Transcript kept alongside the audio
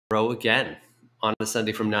grow again on a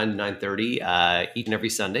Sunday from 9 to 9:30. Each and every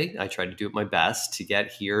Sunday, I try to do my best to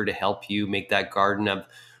get here to help you make that Garden of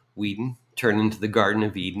Whedon turn into the Garden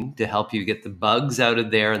of Eden, to help you get the bugs out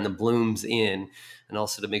of there and the blooms in, and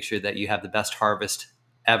also to make sure that you have the best harvest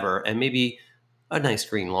ever, and maybe a nice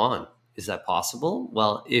green lawn. Is that possible?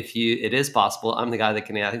 Well, it is possible. I'm the guy that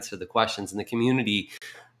can answer the questions, and the community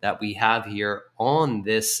that we have here on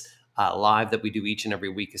this live that we do each and every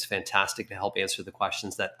week is fantastic to help answer the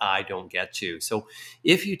questions that I don't get to. So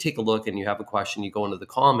if you take a look and you have a question, you go into the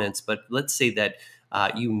comments, but let's say that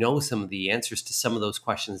you know some of the answers to some of those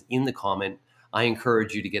questions in the comment. I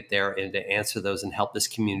encourage you to get there and to answer those and help this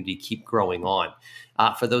community keep growing on.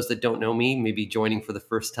 For those that don't know me, maybe joining for the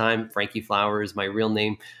first time, Frankie Flowers, my real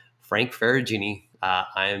name, Frank Ferragini.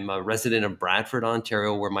 I'm a resident of Bradford,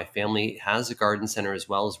 Ontario, where my family has a garden center as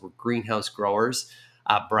well as we're greenhouse growers.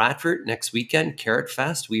 Bradford, next weekend, Carrot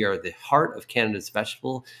Fest. We are the heart of Canada's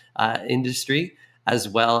vegetable industry, as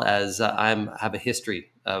well as I have a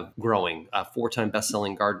history of growing, a 4-time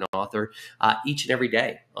best-selling garden author, each and every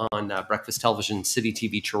day on Breakfast Television, City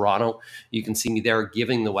TV Toronto. You can see me there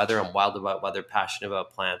giving the weather. I'm wild about weather, passionate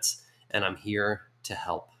about plants, and I'm here to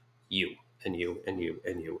help you. And you, and you,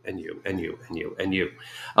 and you, and you, and you, and you, and you.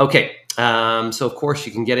 Okay, so of course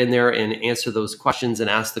you can get in there and answer those questions and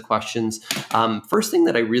ask the questions. First thing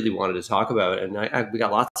that I really wanted to talk about, and we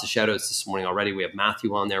got lots of shout outs this morning already. We have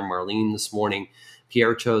Matthew on there, Marlene this morning,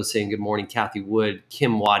 Pierre Cho saying good morning, Kathy Wood,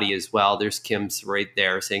 Kim Waddy as well. There's Kim's right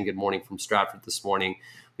there saying good morning from Stratford this morning.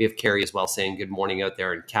 We have Carrie as well saying good morning out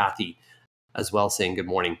there, and Kathy as well saying good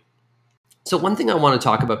morning. So one thing I want to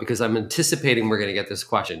talk about, because I'm anticipating we're going to get this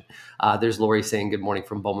question. There's Lori saying good morning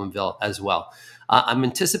from Bowmanville as well. I'm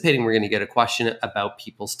anticipating we're going to get a question about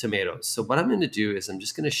people's tomatoes. So what I'm going to do is I'm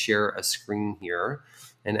just going to share a screen here.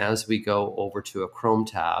 And as we go over to a Chrome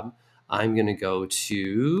tab, I'm going to go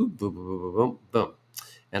to boom, boom, boom, boom, boom.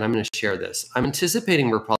 And I'm going to share this. I'm anticipating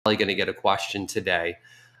we're probably going to get a question today,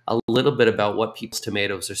 a little bit about what people's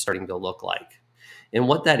tomatoes are starting to look like. And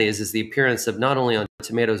what that is the appearance of not only on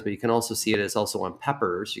tomatoes, but you can also see it as also on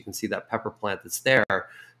peppers. You can see that pepper plant that's there.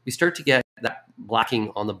 We start to get that blacking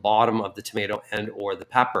on the bottom of the tomato and or the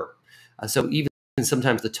pepper. So even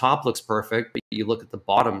sometimes the top looks perfect, but you look at the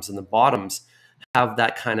bottoms, and the bottoms have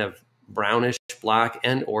that kind of brownish black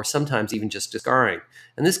and or sometimes even just discoloring.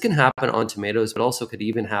 And this can happen on tomatoes, but also could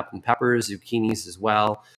even happen peppers, zucchinis as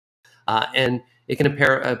well. And it can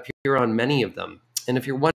appear on many of them. And if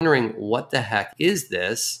you're wondering what the heck is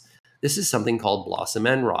this is something called blossom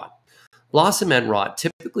end rot. Blossom end rot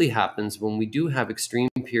typically happens when we do have extreme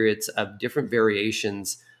periods of different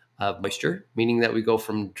variations of moisture, meaning that we go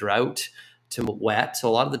from drought to wet. So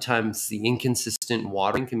a lot of the times the inconsistent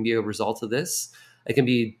watering can be a result of this. It can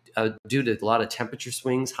be due to a lot of temperature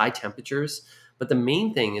swings, high temperatures, but the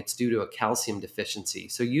main thing, it's due to a calcium deficiency.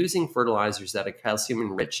 So using fertilizers that are calcium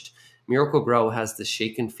enriched, Miracle-Gro has the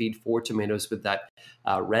shake and feed for tomatoes with that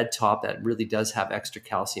red top that really does have extra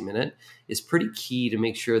calcium in it, is pretty key to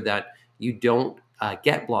make sure that you don't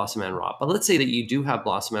get blossom end rot. But let's say that you do have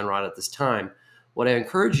blossom end rot at this time. What I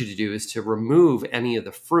encourage you to do is to remove any of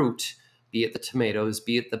the fruit, be it the tomatoes,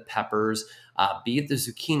 be it the peppers, be it the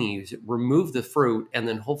zucchinis, remove the fruit, and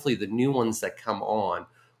then hopefully the new ones that come on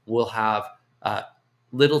will have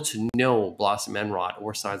little to no blossom end rot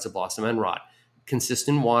or signs of blossom end rot.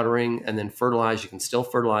 Consistent watering and then fertilize. You can still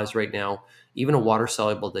fertilize right now. Even a water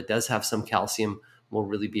soluble that does have some calcium will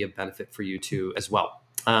really be a benefit for you too as well.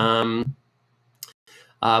 We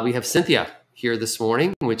have Cynthia here this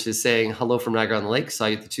morning, which is saying hello from Niagara on the Lake. Saw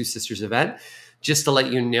you at the Two Sisters event. Just to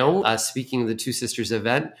let you know, speaking of the Two Sisters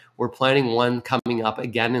event, we're planning one coming up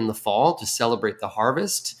again in the fall to celebrate the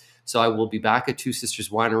harvest. So I will be back at Two Sisters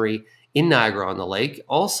Winery in Niagara on the Lake.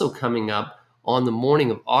 Also coming up on the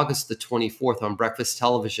morning of August the 24th on Breakfast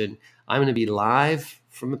Television, I'm going to be live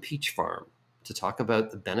from a peach farm to talk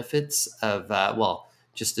about the benefits of,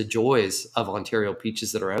 just the joys of Ontario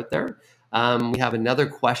peaches that are out there. We have another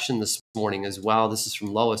question this morning as well. This is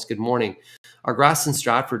from Lois. Good morning. Our grass in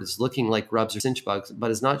Stratford is looking like grubs or cinch bugs,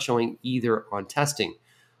 but is not showing either on testing.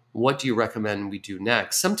 What do you recommend we do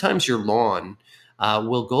next? Sometimes your lawn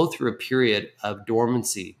will go through a period of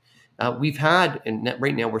dormancy. We've had, and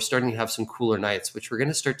right now we're starting to have some cooler nights, which we're going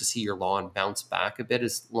to start to see your lawn bounce back a bit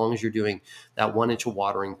as long as you're doing that 1 inch of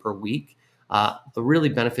watering per week. The really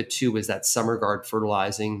benefit too is that summer guard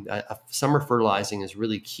fertilizing. Summer fertilizing is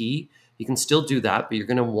really key. You can still do that, but you're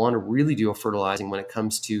going to want to really do a fertilizing when it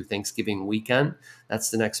comes to Thanksgiving weekend. That's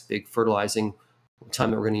the next big fertilizing time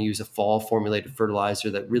that we're going to use a fall formulated fertilizer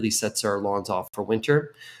that really sets our lawns off for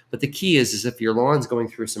winter. But the key is if your lawn's going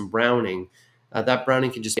through some browning, that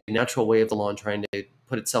browning can just be a natural way of the lawn trying to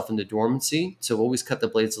put itself into dormancy. So always cut the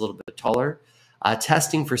blades a little bit taller.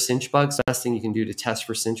 Testing for cinch bugs, the best thing you can do to test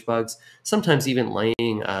for cinch bugs. Sometimes even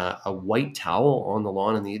laying a white towel on the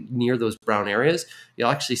lawn and near those brown areas, you'll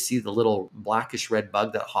actually see the little blackish red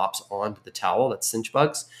bug that hops onto the towel. That's cinch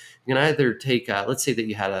bugs. You can either take, let's say that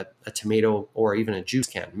you had a tomato or even a juice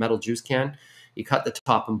can, metal juice can. You cut the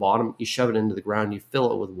top and bottom, you shove it into the ground, you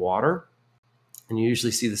fill it with water, and you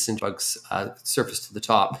usually see the cinch bugs surface to the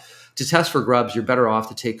top. To test for grubs, you're better off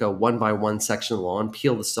to take a 1x1 section of the lawn,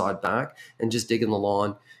 peel the sod back, and just dig in the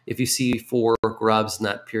lawn. If you see 4 grubs in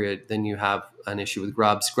that period, then you have an issue with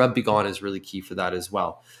grubs. Grub Be Gone is really key for that as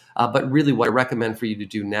well. But really what I recommend for you to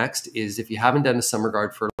do next is, if you haven't done a summer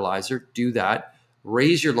guard fertilizer, do that.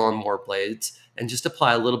 Raise your lawnmower blades and just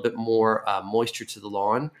apply a little bit more moisture to the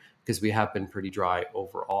lawn, because we have been pretty dry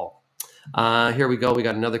overall. Here we go. We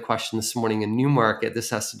got another question this morning in Newmarket.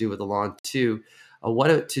 This has to do with the lawn too.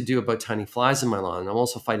 What to do about tiny flies in my lawn? I'm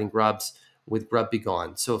also fighting grubs with Grub Be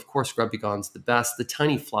Gone. So of course, Grub Be Gone's the best. The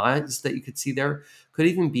tiny flies that you could see there could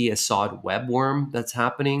even be a sod webworm that's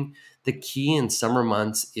happening. The key in summer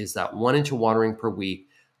months is that 1 inch of watering per week.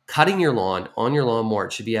 Cutting your lawn on your lawnmower,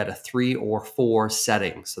 it should be at a 3 or 4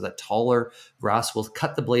 setting. So that taller grass will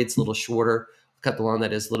cut the blades a little shorter, cut the lawn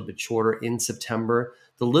that is a little bit shorter in September.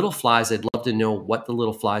 The little flies, I'd love to know what the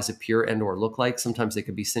little flies appear and or look like. Sometimes they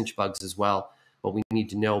could be cinch bugs as well, but we need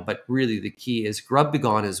to know. But really the key is Grub Be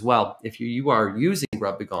Gone as well. If you are using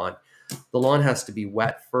Grub Be Gone, the lawn has to be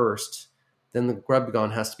wet first, then the Grub Be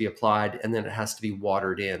Gone has to be applied, and then it has to be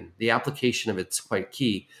watered in. The application of it's quite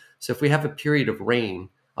key. So if we have a period of rain,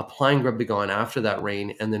 applying Grub Be Gone after that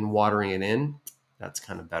rain and then watering it in, that's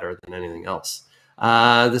kind of better than anything else.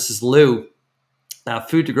 This is Lou.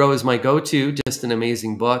 Food to Grow is my go-to. Just an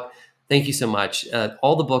amazing book. Thank you so much.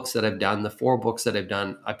 All the books that I've done, the 4 books that I've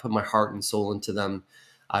done, I put my heart and soul into them.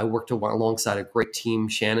 I worked alongside a great team,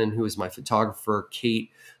 Shannon, who is my photographer,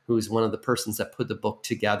 Kate, who is one of the persons that put the book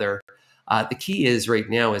together. The key is right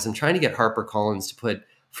now is I'm trying to get HarperCollins to put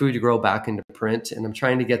Food to Grow back into print, and I'm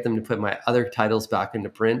trying to get them to put my other titles back into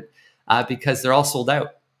print because they're all sold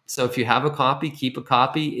out. So if you have a copy, keep a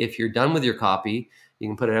copy. If you're done with your copy, you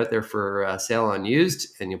can put it out there for sale on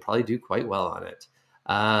used, and you'll probably do quite well on it.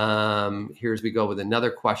 Here's we go with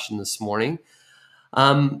another question this morning.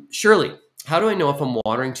 Shirley, how do I know if I'm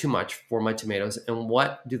watering too much for my tomatoes, and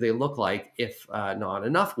what do they look like if not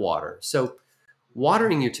enough water? So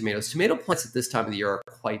watering your tomatoes, tomato plants at this time of the year are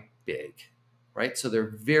quite big, right? So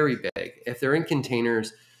they're very big. If they're in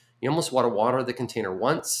containers, you almost want to water the container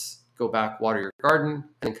once, go back, water your garden, and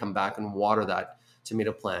then come back and water that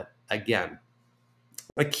tomato plant again.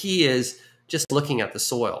 A key is just looking at the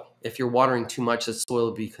soil. If you're watering too much, the soil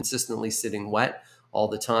will be consistently sitting wet all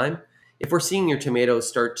the time. If we're seeing your tomatoes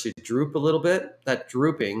start to droop a little bit, that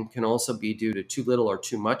drooping can also be due to too little or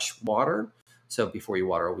too much water. So before you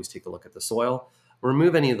water, always take a look at the soil.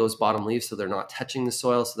 Remove any of those bottom leaves so they're not touching the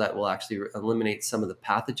soil, so that will actually eliminate some of the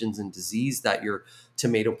pathogens and disease that your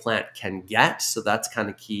tomato plant can get. So that's kind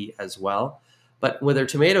of key as well. But with our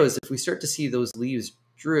tomatoes, if we start to see those leaves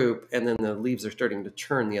droop and then the leaves are starting to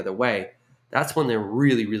turn the other way, that's when they're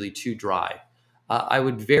really, really too dry. I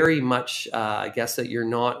would very much guess that you're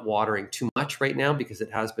not watering too much right now because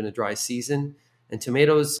it has been a dry season, and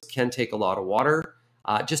tomatoes can take a lot of water.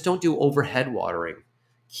 Just don't do overhead watering.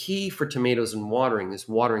 Key for tomatoes and watering is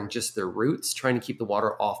watering just their roots, trying to keep the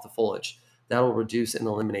water off the foliage. That will reduce and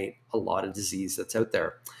eliminate a lot of disease that's out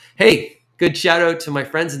there. Hey, good shout out to my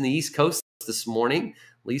friends in the East Coast this morning.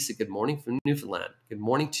 Lisa, good morning from Newfoundland. Good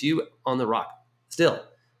morning to you on the Rock. Still,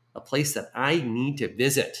 a place that I need to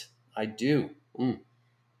visit. I do.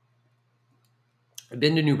 I've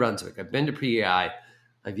been to New Brunswick. I've been to PEI.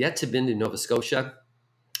 I've yet to been to Nova Scotia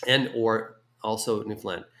and or also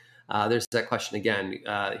Newfoundland. There's that question again.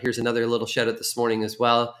 Here's another little shout out this morning as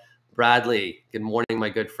well. Bradley, good morning, my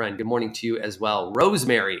good friend. Good morning to you as well.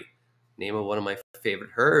 Rosemary, name of one of my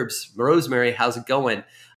favorite herbs. Rosemary, how's it going?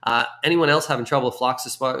 Anyone else having trouble with phlox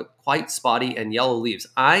quite spotty and yellow leaves?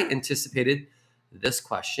 I anticipated this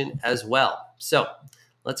question as well. So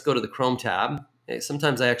let's go to the Chrome tab.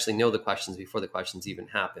 Sometimes I actually know the questions before the questions even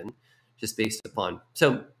happen, just based upon.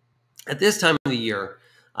 So at this time of the year,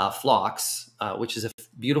 phlox, which is a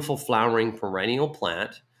beautiful flowering perennial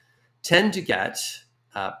plant, tend to get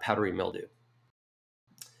powdery mildew.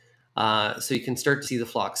 So you can start to see the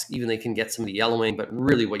phlox, even they can get some of the yellowing, but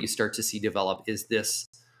really what you start to see develop is this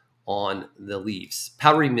on the leaves.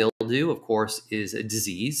 Powdery mildew, of course, is a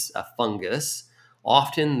disease, a fungus.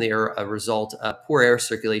 Often they're a result of poor air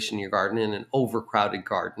circulation in your garden and an overcrowded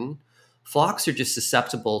garden. Phlox are just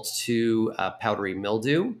susceptible to powdery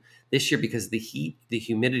mildew. This year, because of the heat, the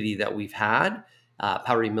humidity that we've had,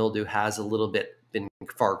 powdery mildew has a little bit been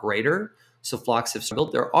far greater. So phlox have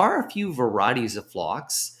struggled. There are a few varieties of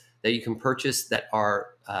phlox that you can purchase that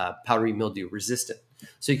are powdery mildew resistant.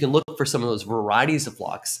 So you can look for some of those varieties of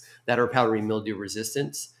phlox that are powdery mildew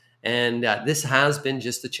resistant. And this has been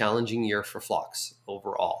just a challenging year for phlox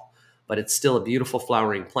overall, but it's still a beautiful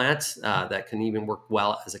flowering plant that can even work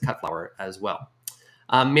well as a cut flower as well.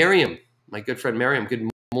 Miriam, my good friend Miriam, good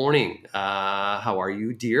morning. How are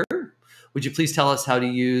you, dear? Would you please tell us how to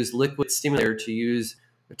use liquid stimulator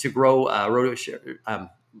to grow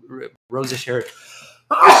Rosa Sharon?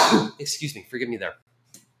 Excuse me, forgive me there.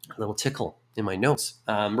 A little tickle in my nose.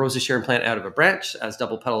 Rosa Sharon plant out of a branch as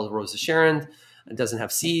double petal Rosa Sharon. It doesn't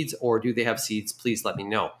have seeds, or do they have seeds? Please let me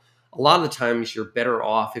know. A lot of the times you're better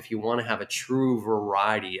off if you want to have a true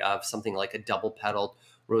variety of something like a double petaled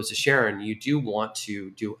Rosa Sharon. You do want to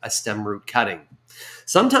do a stem root cutting.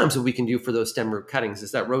 Sometimes what we can do for those stem root cuttings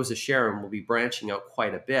is that Rosa Sharon will be branching out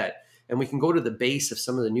quite a bit, and we can go to the base of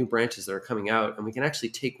some of the new branches that are coming out, and we can actually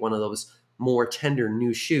take one of those more tender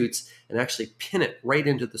new shoots and actually pin it right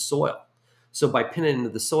into the soil. So by pinning into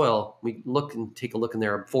the soil, we look and take a look in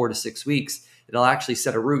there 4 to 6 weeks, it'll actually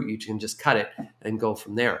set a root. You can just cut it and go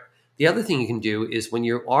from there. The other thing you can do is when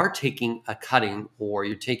you are taking a cutting or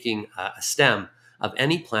you're taking a stem of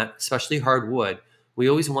any plant, especially hardwood, we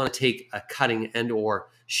always want to take a cutting and or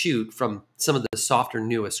shoot from some of the softer,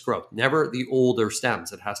 newest growth, never the older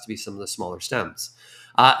stems. It has to be some of the smaller stems.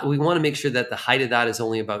 We want to make sure that the height of that is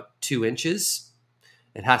only about 2 inches.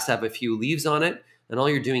 It has to have a few leaves on it. And all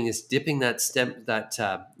you're doing is dipping that stem,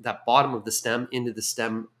 that bottom of the stem into the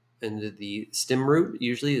stem root.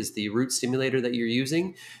 Usually is the root stimulator that you're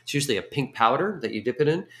using. It's usually a pink powder that you dip it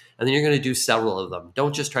in, and then you're going to do several of them.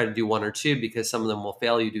 Don't just try to do 1 or 2 because some of them will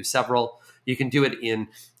fail. You do several. You can do it in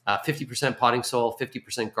 50% potting soil,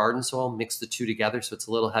 50% garden soil. Mix the two together so it's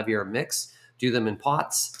a little heavier mix. Do them in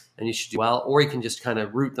pots, and you should do well. Or you can just kind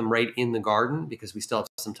of root them right in the garden because we still have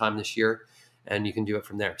some time this year. And you can do it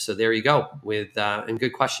from there. So there you go with, and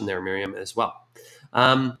good question there, Miriam, as well.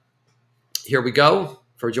 Here we go.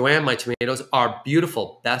 For Joanne, my tomatoes are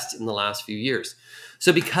beautiful, best in the last few years.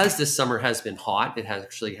 So because this summer has been hot, it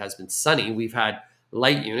actually has been sunny, we've had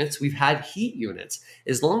light units, we've had heat units.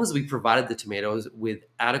 As long as we provided the tomatoes with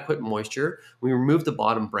adequate moisture, we removed the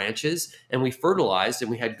bottom branches, and we fertilized,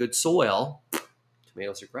 and we had good soil,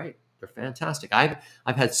 tomatoes are great. They're fantastic. I've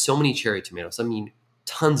had so many cherry tomatoes. I mean,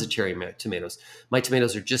 tons of cherry tomatoes. My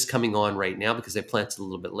tomatoes are just coming on right now because I planted a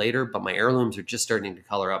little bit later, but my heirlooms are just starting to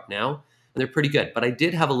color up now, and they're pretty good. But I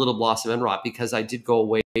did have a little blossom end rot because I did go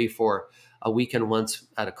away for a weekend once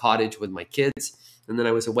at a cottage with my kids, and then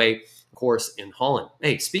I was away, of course, in Holland.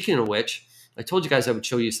 Hey, speaking of which, I told you guys I would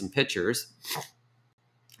show you some pictures.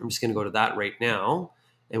 I'm just going to go to that right now,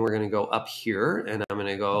 and we're going to go up here, and I'm going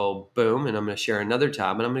to go boom, and I'm going to share another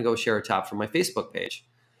tab, and I'm going to go share a tab from my Facebook page.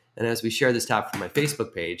 And as we share this tab from my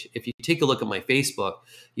Facebook page, if you take a look at my Facebook,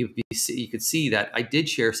 you could see that I did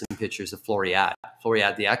share some pictures of Floriade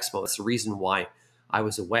the Expo. That's the reason why I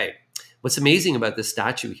was away. What's amazing about this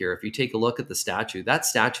statue here, if you take a look at the statue, that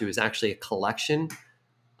statue is actually a collection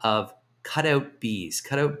of cutout bees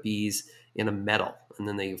in a metal. And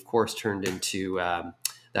then they, of course, turned into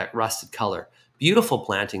that rusted color. Beautiful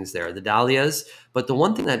plantings there, the dahlias. But the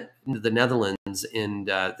one thing that the Netherlands and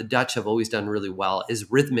the Dutch have always done really well is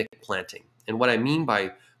rhythmic planting. And what I mean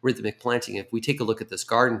by rhythmic planting, if we take a look at this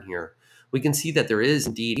garden here, we can see that there is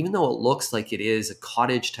indeed, even though it looks like it is a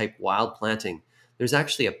cottage type wild planting, there's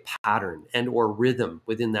actually a pattern and or rhythm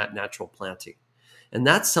within that natural planting. And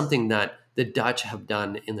that's something that the Dutch have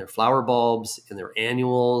done in their flower bulbs, in their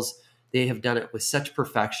annuals. They have done it with such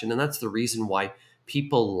perfection. And that's the reason why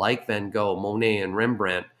people like Van Gogh, Monet, and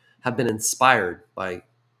Rembrandt have been inspired by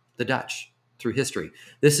the Dutch through history.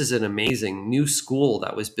 This is an amazing new school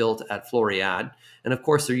that was built at Floriade. And of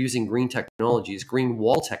course, they're using green technologies, green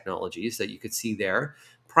wall technologies that you could see there.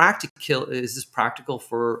 Is this practical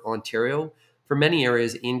for Ontario? For many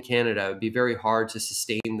areas in Canada, it would be very hard to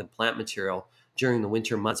sustain the plant material during the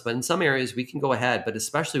winter months. But in some areas, we can go ahead. But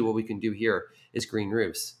especially what we can do here is green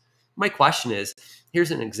roofs. My question is,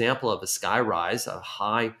 here's an example of a sky rise, a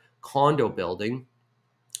high condo building.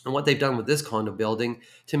 And what they've done with this condo building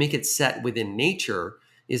to make it set within nature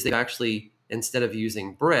is they've actually, instead of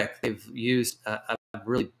using brick, they've used a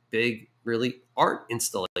really big, really art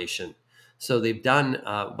installation. So they've done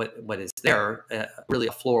what is there, really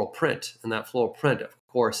a floral print. And that floral print, of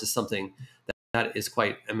course, is something that is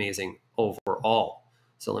quite amazing overall.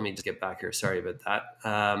 So let me just get back here. Sorry about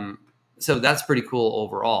that. So that's pretty cool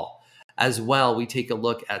overall. As well, we take a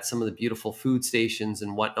look at some of the beautiful food stations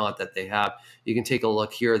and whatnot that they have. You can take a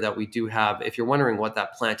look here that we do have. If you're wondering what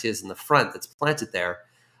that plant is in the front that's planted there,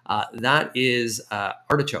 that is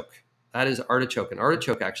artichoke. That is artichoke. And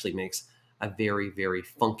artichoke actually makes a very, very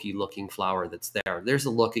funky looking flower that's there. There's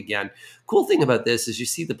a look again. Cool thing about this is you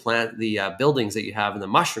see the plant, the buildings that you have and the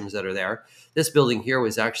mushrooms that are there. This building here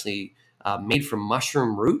was actually made from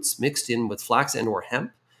mushroom roots mixed in with flax and or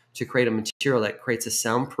hemp to create a material that creates a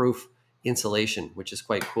soundproof insulation, which is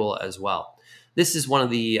quite cool as well. This is one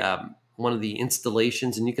of the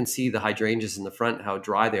installations, and you can see the hydrangeas in the front, how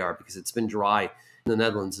dry they are because it's been dry in the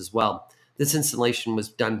Netherlands as well. This installation was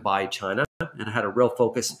done by China and had a real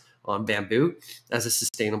focus on bamboo as a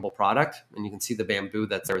sustainable product. And you can see the bamboo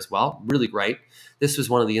that's there as well. Really great. This was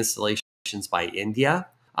one of the installations by India.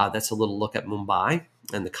 That's a little look at Mumbai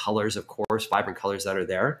and the colors, of course, vibrant colors that are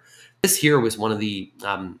there. This here was one of the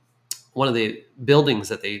buildings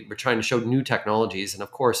that they were trying to show new technologies and,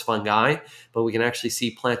 of course, fungi. But we can actually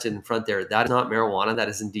see planted in front there. That is not marijuana. That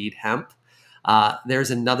is indeed hemp.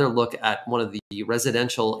 There's another look at one of the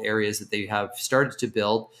residential areas that they have started to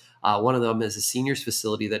build. One of them is a seniors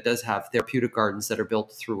facility that does have therapeutic gardens that are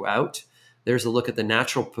built throughout. There's a look at the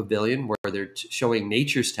natural pavilion where they're showing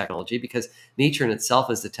nature's technology, because nature in itself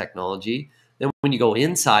is the technology. Then when you go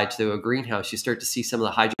inside to a greenhouse, you start to see some of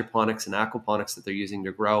the hydroponics and aquaponics that they're using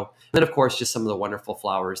to grow. And then, of course, just some of the wonderful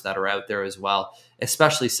flowers that are out there as well,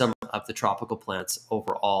 especially some of the tropical plants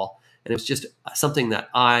overall. And it was just something that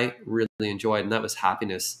I really enjoyed, and that was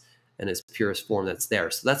happiness in its purest form that's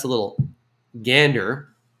there. So that's a little gander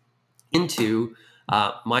into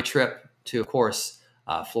my trip to, of course,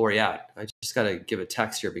 Floriat. I just got to give a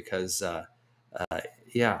text here because,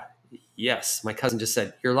 yeah, yes, my cousin just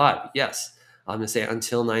said, you're live. Yes, I'm going to say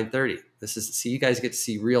until 9:30. This is, see, you guys get to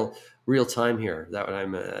see real time here. That when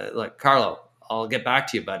I'm like, Carlo, I'll get back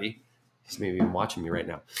to you, buddy. He's maybe even watching me right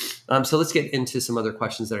now. So let's get into some other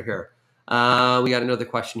questions that are here. We got another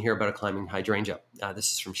question here about a climbing hydrangea.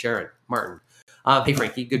 This is from Sharon Martin. Hey,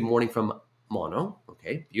 Frankie, good morning from Mono.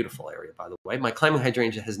 Okay, beautiful area, by the way. My climbing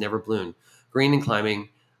hydrangea has never bloomed. Green and climbing,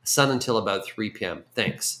 sun until about 3 p.m.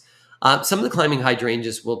 Thanks. Some of the climbing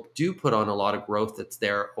hydrangeas do put on a lot of growth that's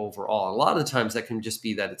there overall. A lot of the times that can just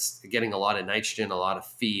be that it's getting a lot of nitrogen, a lot of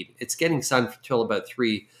feed. It's getting sun until about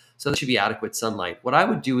 3, so that should be adequate sunlight. What I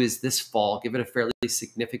would do is this fall, give it a fairly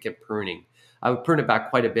significant pruning. I would prune it back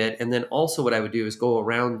quite a bit. And then also what I would do is go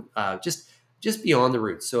around just beyond the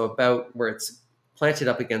roots. So about where it's planted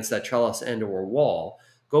up against that trellis and or wall,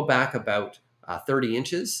 go back about 30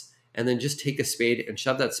 inches, and then just take a spade and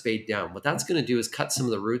shove that spade down. What that's going to do is cut some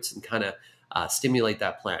of the roots and kind of stimulate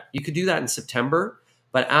that plant. You could do that in September,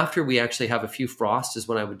 but after we actually have a few frosts is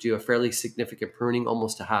when I would do a fairly significant pruning,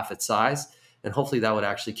 almost to half its size. And hopefully that would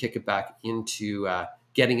actually kick it back into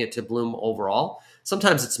getting it to bloom overall.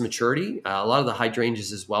 Sometimes it's maturity. A lot of the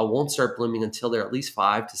hydrangeas as well won't start blooming until they're at least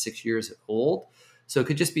 5 to 6 years old. So it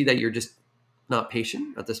could just be that you're just not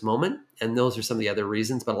patient at this moment. And those are some of the other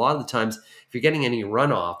reasons. But a lot of the times, if you're getting any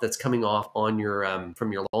runoff that's coming off on your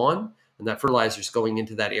from your lawn, and that fertilizer is going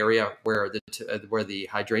into that area where the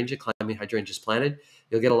climbing hydrangea is planted,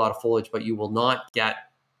 you'll get a lot of foliage, but you will not get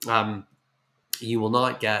the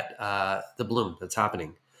bloom that's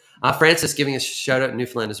happening. Francis giving us a shout out in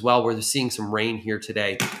Newfoundland as well, where they're seeing some rain here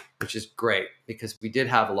today, which is great because we did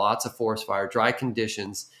have lots of forest fire, dry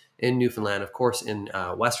conditions in Newfoundland, of course, in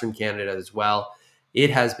Western Canada as well.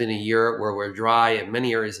 It has been a year where we're dry in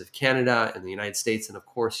many areas of Canada and the United States and, of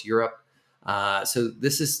course, Europe. So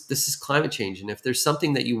this is climate change. And if there's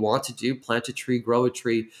something that you want to do, plant a tree, grow a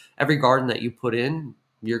tree, every garden that you put in,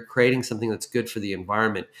 you're creating something that's good for the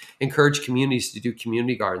environment. Encourage communities to do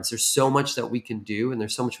community gardens. There's so much that we can do, and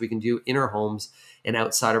there's so much we can do in our homes and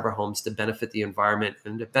outside of our homes to benefit the environment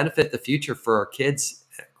and to benefit the future for our kids,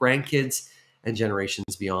 grandkids, and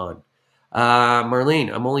generations beyond.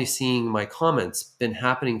 Marlene, I'm only seeing my comments. Been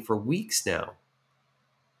happening for weeks now.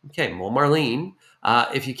 Okay, well, Marlene,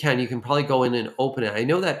 if you can probably go in and open it. I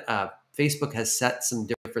know that Facebook has set some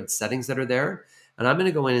different settings that are there, and I'm going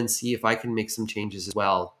to go in and see if I can make some changes as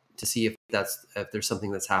well to see if there's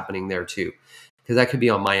something that's happening there too, because that could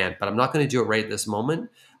be on my end. But I'm not going to do it right at this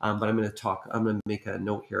moment. But I'm going to make a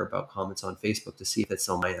note here about comments on Facebook to see if it's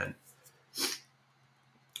on my end.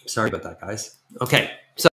 Sorry about that, guys. Okay,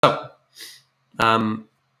 so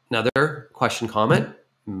another question, comment,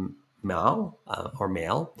 Mal or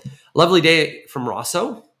Mail. Lovely day from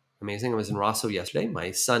Rosso. Amazing. I was in Rosso yesterday.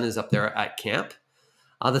 My son is up there at camp.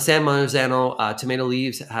 The San Marzano tomato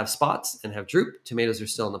leaves have spots and have droop. Tomatoes are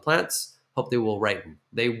still in the plants. Hope they will ripen.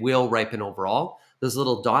 They will ripen overall. Those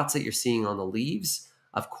little dots that you're seeing on the leaves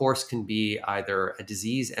of course, can be either a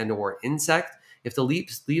disease and or insect. If the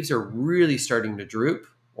leaves are really starting to droop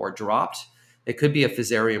or dropped, it could be a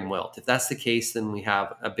fusarium wilt. If that's the case, then we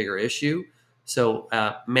have a bigger issue. So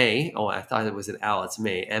May, oh, I thought it was an L, it's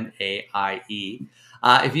May, M-A-I-E.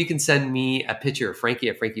 If you can send me a picture, Frankie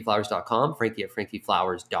at frankieflowers.com, Frankie at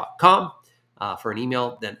frankieflowers.com, for an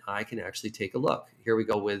email, then I can actually take a look. Here we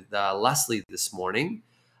go with Leslie this morning.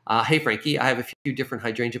 Hey, Frankie, I have a few different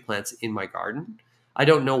hydrangea plants in my garden. I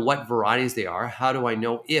don't know what varieties they are. How do I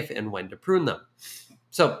know if and when to prune them?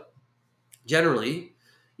 So generally,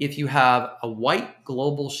 if you have a white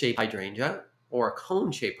global shaped hydrangea or a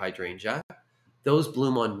cone shaped hydrangea, those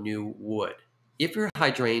bloom on new wood. If your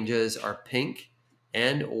hydrangeas are pink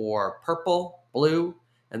and or purple, blue,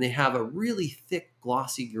 and they have a really thick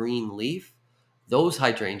glossy green leaf, those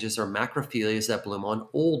hydrangeas are macrophyllias that bloom on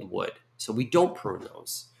old wood. So we don't prune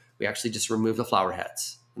those. We actually just remove the flower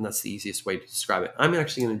heads. And that's the easiest way to describe it. I'm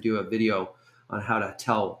actually going to do a video on how to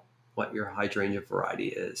tell what your hydrangea variety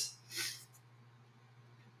is.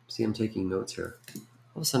 See, I'm taking notes here. All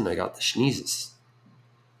of a sudden, I got the sneezes.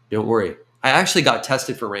 Don't worry. I actually got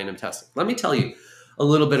tested for random testing. Let me tell you a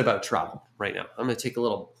little bit about travel right now. I'm going to take a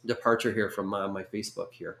little departure here from my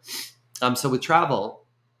Facebook here. So with travel,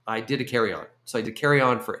 I did a carry-on. So I did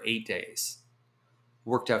carry-on for 8 days.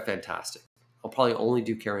 Worked out fantastic. I'll probably only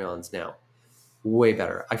do carry-ons now. Way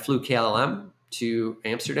better. I flew KLM to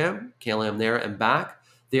Amsterdam, KLM there and back.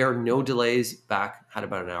 There are no delays. Back, had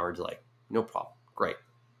about an hour delay. No problem. Great.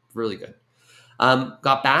 Really good.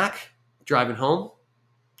 Got back, driving home.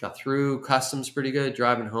 Got through customs pretty good,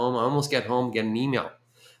 driving home. I almost get home, get an email.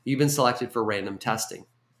 You've been selected for random testing.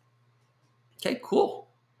 Okay, cool.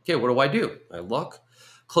 Okay, what do? I look.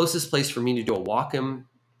 Closest place for me to do a walk-in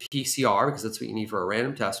PCR, because that's what you need for a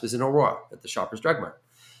random test, was in Aurora at the Shoppers Drug Mart.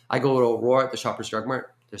 I go to Aurora at the Shoppers Drug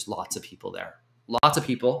Mart. There's lots of people there. Lots of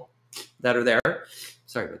people that are there.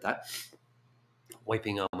 Sorry about that.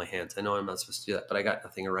 Wiping on my hands. I know I'm not supposed to do that, but I got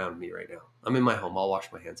nothing around me right now. I'm in my home. I'll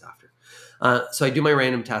wash my hands after. So I do my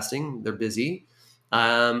random testing. They're busy.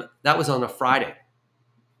 That was on a Friday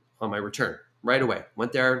on my return. Right away.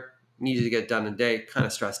 Went there. Needed to get it done in a day. Kind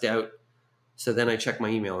of stressed out. So then I checked my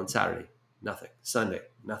email on Saturday. Nothing. Sunday.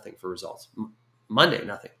 Nothing for results. Monday.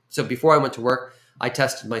 Nothing. So before I went to work, I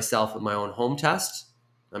tested myself with my own home test.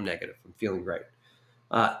 I'm negative. I'm feeling great.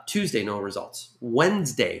 Tuesday, no results.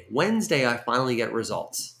 Wednesday, I finally get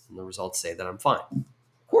results. And the results say that I'm fine.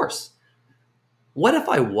 Of course. What if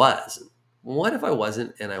I wasn't? What if I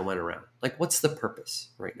wasn't and I went around? Like, what's the purpose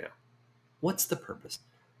right now? What's the purpose?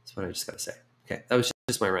 That's what I just got to say. Okay, that was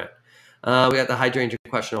just my rant. We got the hydrangea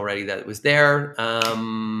question already that was there.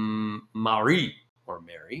 Marie or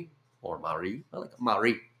Mary or Marie. I like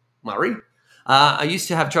Marie. Marie. I used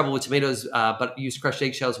to have trouble with tomatoes, but use crushed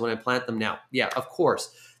eggshells when I plant them now. Yeah, of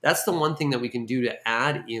course. That's the one thing that we can do to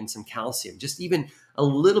add in some calcium, just even a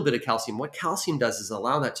little bit of calcium. What calcium does is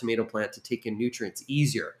allow that tomato plant to take in nutrients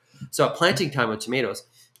easier. So at planting time of tomatoes,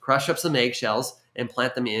 crush up some eggshells and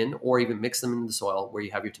plant them in, or even mix them into the soil where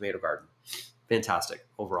you have your tomato garden. Fantastic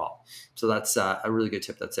overall. So that's a really good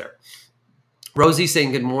tip that's there. Rosie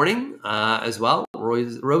saying good morning as well.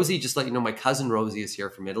 Rosie, just let you know, my cousin Rosie is here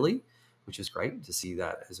from Italy, which is great to see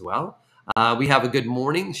that as well. We have a good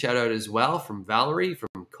morning shout out as well from Valerie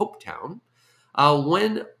from Coketown.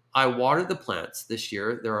 When I water the plants this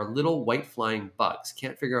year, there are little white flying bugs.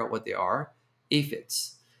 Can't figure out what they are.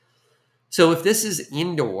 Aphids. So if this is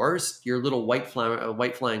indoors, your little white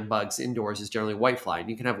flying bugs indoors is generally whitefly. And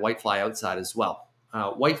you can have whitefly outside as well.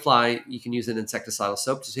 Whitefly, you can use an insecticidal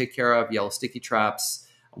soap to take care of. Yellow sticky traps.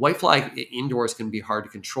 Whitefly indoors can be hard to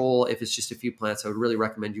control. If it's just a few plants, I would really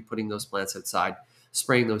recommend you putting those plants outside,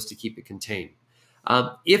 spraying those to keep it contained.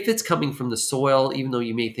 If it's coming from the soil, even though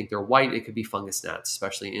you may think they're white, it could be fungus gnats,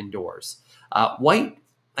 especially indoors. White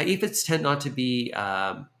aphids tend not to be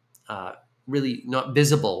really not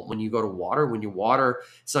visible when you go to water. When you water,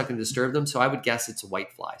 it's not going to disturb them. So I would guess it's a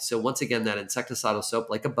whitefly. So once again, that insecticidal soap,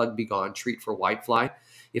 like a Bug Be Gone, treat for whitefly.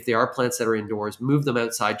 If there are plants that are indoors, move them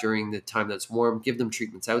outside during the time that's warm, give them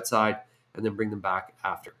treatments outside, and then bring them back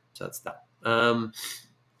after. So that's that.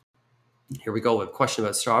 Here we go with a question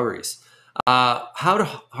about strawberries. How to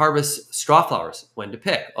harvest straw flowers, when to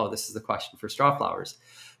pick. Oh, this is the question for straw flowers.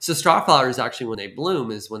 So straw flowers, actually, when they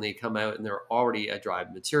bloom is when they come out and they're already a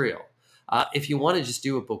dried material. If you want to just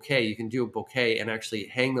do a bouquet, you can do a bouquet and actually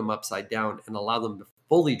hang them upside down and allow them to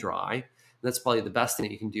fully dry. That's probably the best thing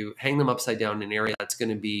that you can do. Hang them upside down in an area that's going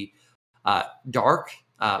to be dark,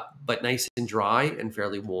 but nice and dry and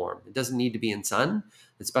fairly warm. It doesn't need to be in sun.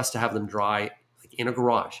 It's best to have them dry like in a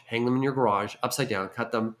garage. Hang them in your garage, upside down,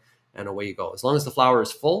 cut them, and away you go. As long as the flower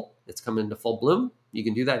is full, it's coming into full bloom, you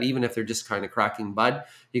can do that. Even if they're just kind of cracking bud,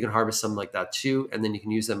 you can harvest some like that too, and then you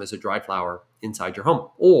can use them as a dried flower inside your home.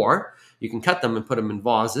 Or you can cut them and put them in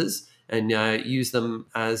vases and use them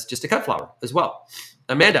as just a cut flower as well.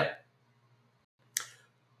 Amanda.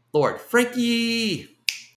 Lord. Frankie.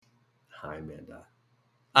 Hi, Amanda.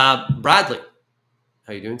 Bradley.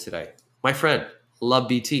 How you doing today? My friend. Love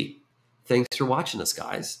BT. Thanks for watching us,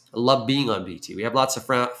 guys. I love being on BT. We have lots of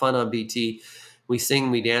fun on BT. We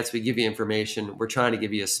sing, we dance, we give you information. We're trying to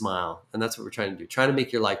give you a smile. And that's what we're trying to do. Trying to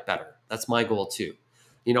make your life better. That's my goal too.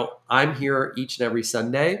 You know, I'm here each and every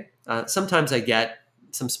Sunday. Sometimes I get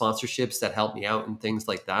some sponsorships that help me out and things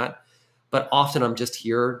like that. But often I'm just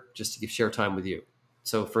here just to share time with you.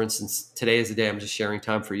 So for instance, today is the day I'm just sharing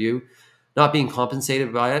time for you. Not being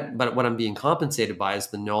compensated by it, but what I'm being compensated by is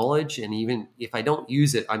the knowledge. And even if I don't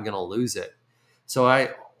use it, I'm going to lose it. So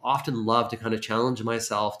I often love to kind of challenge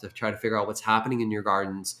myself to try to figure out what's happening in your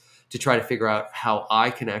gardens, to try to figure out how I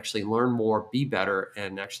can actually learn more, be better,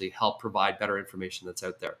 and actually help provide better information that's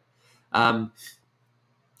out there.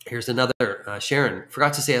 Here's another, Sharon,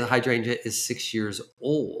 forgot to say the hydrangea is 6 years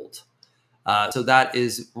old. So that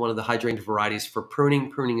is one of the hydrangea varieties for pruning.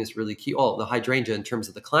 Pruning is really key. Oh, the hydrangea in terms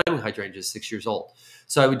of the climbing hydrangea is 6 years old.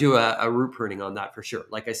 So I would do a root pruning on that for sure.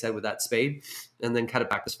 Like I said, with that spade, and then cut it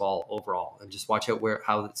back this fall overall, and just watch out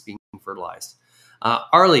how it's being fertilized.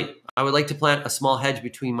 Arlie, I would like to plant a small hedge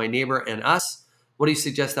between my neighbor and us. What do you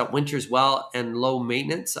suggest that winters well and low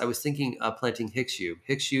maintenance? I was thinking of planting Hicksyew.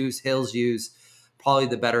 Hicksyews, Hillsyews, probably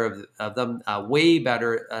the better of them. Way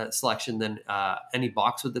better selection than any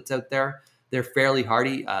boxwood that's out there. They're fairly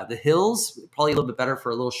hardy. The Hills, probably a little bit better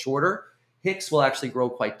for a little shorter. Hicks will actually grow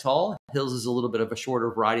quite tall. Hills is a little bit of a shorter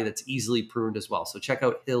variety that's easily pruned as well. So check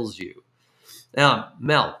out Hillsyew. Now,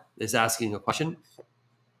 Mel is asking a question.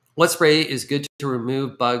 What spray is good to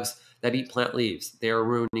remove bugs that eat plant leaves? They are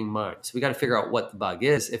ruining mine. So we got to figure out what the bug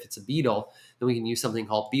is. If it's a beetle, then we can use something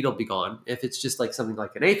called Beetle Begone. If it's just like something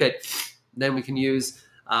like an aphid, then we can use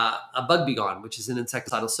a bug begone, which is an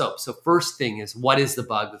insecticidal soap. So first thing is, what is the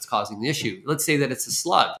bug that's causing the issue? Let's say that it's a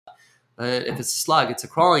slug. If it's a slug, it's a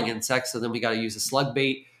crawling insect. So then we got to use a slug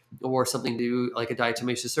bait or something to do like a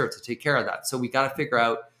diatomaceous earth to take care of that. So we got to figure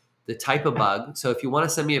out the type of bug. So if you want to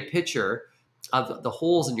send me a picture of the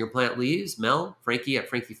holes in your plant leaves, Mel, Frankie at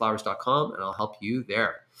frankieflowers.com, and I'll help you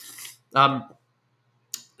there.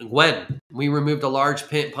 Gwen, we removed a large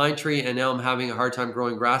pine tree and now I'm having a hard time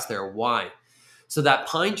growing grass there. Why? So that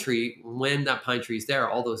pine tree, when that pine tree is there,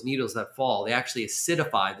 all those needles that fall, they actually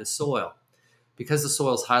acidify the soil. Because the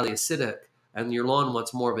soil is highly acidic and your lawn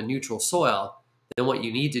wants more of a neutral soil, then what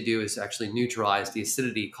you need to do is actually neutralize the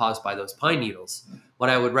acidity caused by those pine needles. What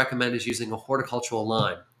I would recommend is using a horticultural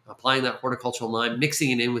lime. Applying that horticultural lime, mixing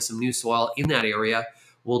it in with some new soil in that area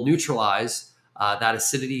will neutralize that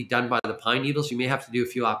acidity done by the pine needles. You may have to do a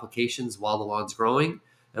few applications while the lawn's growing,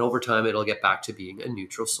 and over time, it'll get back to being a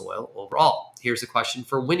neutral soil overall. Here's a question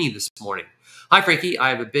for Winnie this morning. Hi, Frankie. I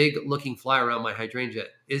have a big looking fly around my hydrangea.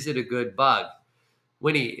 Is it a good bug?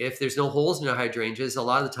 Winnie, if there's no holes in your hydrangeas, a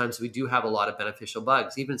lot of the times we do have a lot of beneficial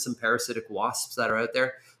bugs, even some parasitic wasps that are out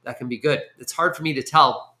there that can be good. It's hard for me to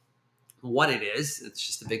tell what it is. It's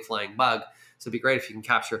just a big flying bug. So it'd be great if you can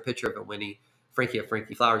capture a picture of it, Winnie, Frankie at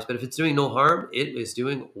Frankie Flowers. But if it's doing no harm, it is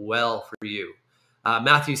doing well for you.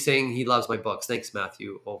 Matthew's saying he loves my books. Thanks,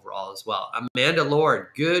 Matthew, overall as well. Amanda Lord,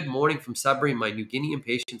 good morning from Sudbury. My New Guinea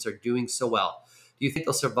impatiens are doing so well. Do you think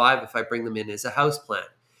they'll survive if I bring them in as a houseplant?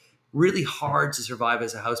 Really hard to survive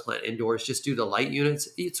as a houseplant indoors just due to light units.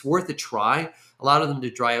 It's worth a try. A lot of them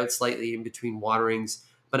to dry out slightly in between waterings.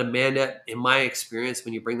 But Amanda, in my experience,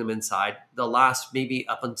 when you bring them inside, they'll last maybe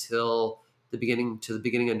up until the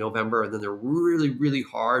beginning of November, and then they're really, really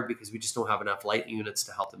hard because we just don't have enough light units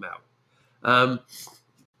to help them out.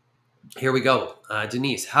 Here we go.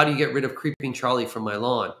 Denise, how do you get rid of Creeping Charlie from my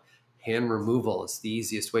lawn? Hand removal is the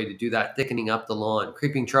easiest way to do that, thickening up the lawn.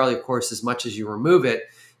 Creeping Charlie, of course, as much as you remove it,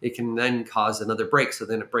 it can then cause another break. So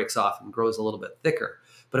then it breaks off and grows a little bit thicker.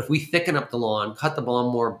 But if we thicken up the lawn, cut the lawn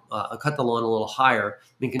a little higher,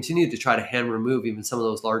 and continue to try to hand remove even some of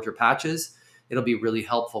those larger patches, it'll be really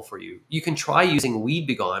helpful for you. You can try using Weed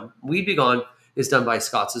Begone. Weed Begone is done by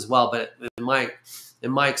Scott's as well, but in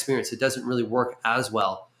my experience, it doesn't really work as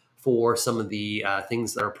well for some of the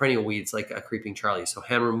things that are perennial weeds like a Creeping Charlie. So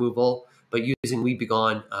hand removal, but using Weed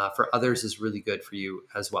Begone for others is really good for you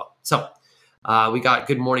as well. So we got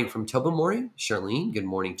good morning from Tobamori. Charlene, good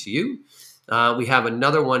morning to you. We have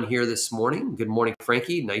another one here this morning. Good morning,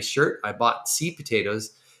 Frankie. Nice shirt. I bought seed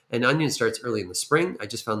potatoes and onion starts early in the spring. I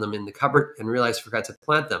just found them in the cupboard and realized I forgot to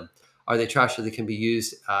plant them. Are they trash or they can be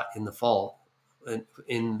used in the fall?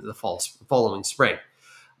 in the following spring.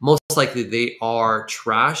 Most likely they are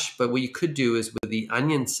trash, but what you could do is with the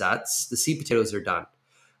onion sets, the seed potatoes are done.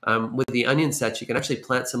 With the onion sets, you can actually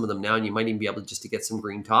plant some of them now, and you might even be able just to get some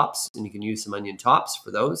green tops, and you can use some onion tops for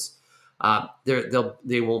those.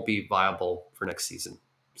 They won't be viable for next season.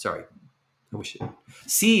 Sorry, I wish it.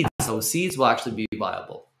 Seeds. So seeds will actually be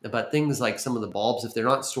viable, but things like some of the bulbs, if they're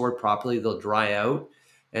not stored properly, they'll dry out,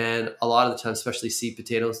 and a lot of the time, especially seed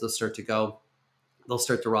potatoes, they'll start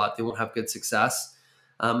to rot. They won't have good success.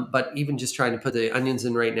 But even just trying to put the onions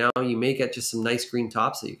in right now, you may get just some nice green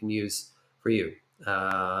tops that you can use for you.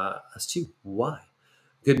 As to why.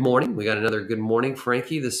 Good morning. We got another good morning,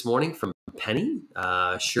 Frankie, this morning from Penny.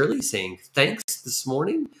 Shirley saying thanks this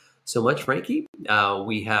morning so much, Frankie.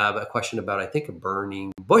 We have a question about, I think, a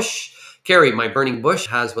burning bush. Carrie, my burning bush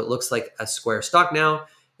has what looks like a square stalk now.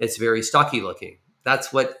 It's very stocky looking.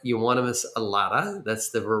 That's what Euonymus alata.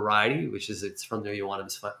 That's the variety, which is it's from the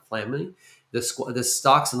Euonymus flammei. The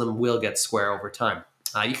stalks in them will get square over time.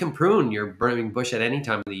 You can prune your burning bush at any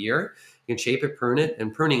time of the year. You can shape it, prune it,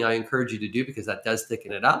 and pruning I encourage you to do because that does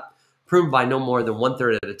thicken it up. Prune by no more than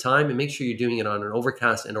 1/3 at a time, and make sure you're doing it on an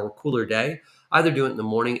overcast and or cooler day. Either do it in the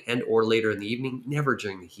morning and or later in the evening, never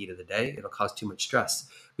during the heat of the day. It'll cause too much stress.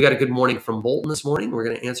 We got a good morning from Bolton this morning. We're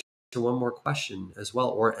going to answer one more question as well,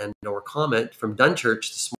 or comment from Dunchurch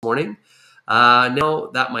this morning.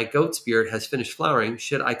 Now that my goat's beard has finished flowering,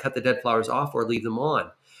 should I cut the dead flowers off or leave them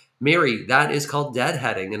on? Mary, that is called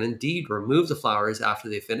deadheading, and indeed remove the flowers after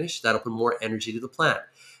they finish. That'll put more energy to the plant.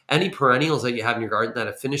 Any perennials that you have in your garden that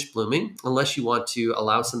have finished blooming, unless you want to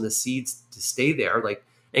allow some of the seeds to stay there, like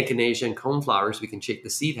echinacea and coneflowers, we can shake the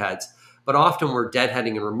seed heads. But often we're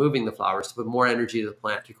deadheading and removing the flowers to put more energy to the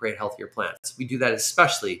plant to create healthier plants. We do that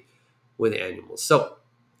especially with annuals. So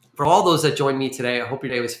for all those that joined me today, I hope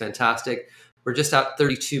your day was fantastic. We're just at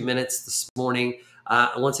 32 minutes this morning.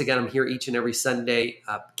 Once again, I'm here each and every Sunday.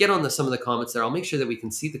 Get on some of the comments there. I'll make sure that we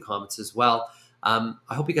can see the comments as well. I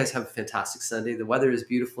hope you guys have a fantastic Sunday. The weather is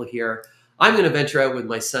beautiful here. I'm going to venture out with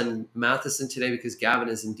my son Matheson today because Gavin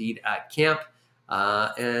is indeed at camp.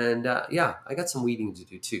 Yeah, I got some weeding to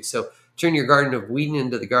do too. So turn your garden of Whedon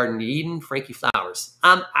into the Garden of Eden. Frankie Flowers.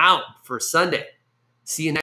 I'm out for Sunday. See you next